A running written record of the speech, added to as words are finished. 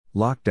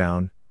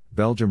Lockdown,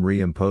 Belgium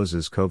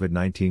re-imposes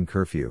COVID-19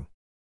 curfew.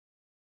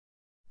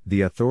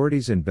 The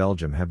authorities in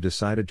Belgium have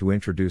decided to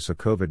introduce a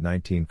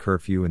COVID-19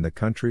 curfew in the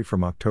country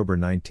from October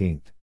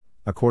 19,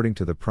 according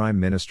to the Prime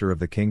Minister of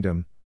the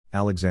Kingdom,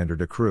 Alexander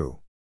De Croo.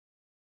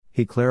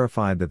 He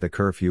clarified that the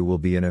curfew will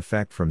be in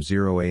effect from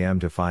 0 a.m.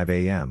 to 5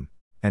 a.m.,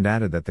 and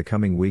added that the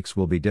coming weeks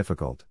will be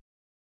difficult.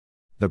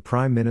 The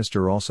Prime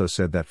Minister also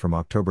said that from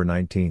October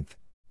 19,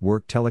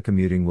 work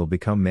telecommuting will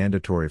become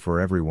mandatory for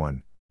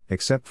everyone,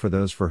 except for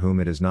those for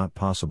whom it is not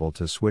possible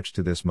to switch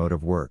to this mode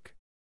of work.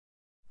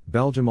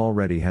 Belgium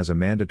already has a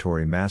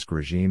mandatory mask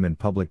regime in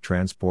public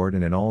transport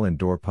and in all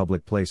indoor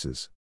public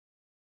places.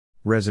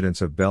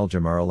 Residents of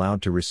Belgium are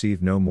allowed to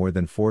receive no more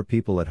than 4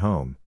 people at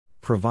home,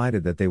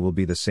 provided that they will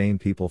be the same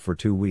people for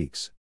 2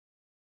 weeks.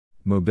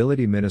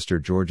 Mobility Minister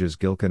Georges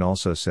Gilkin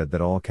also said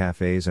that all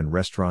cafes and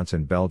restaurants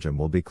in Belgium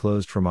will be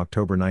closed from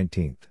October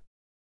 19.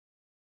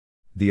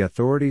 The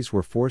authorities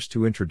were forced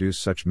to introduce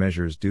such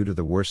measures due to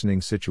the worsening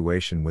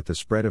situation with the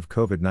spread of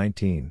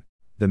COVID-19,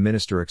 the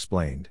minister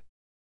explained.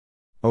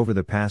 Over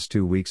the past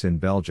 2 weeks in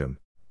Belgium,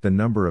 the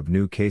number of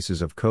new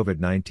cases of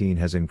COVID-19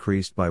 has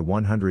increased by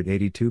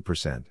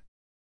 182%.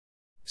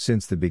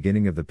 Since the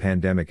beginning of the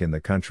pandemic in the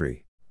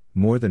country,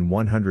 more than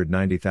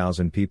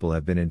 190,000 people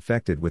have been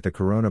infected with the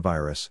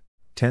coronavirus,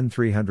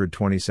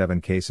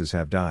 10,327 cases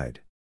have died.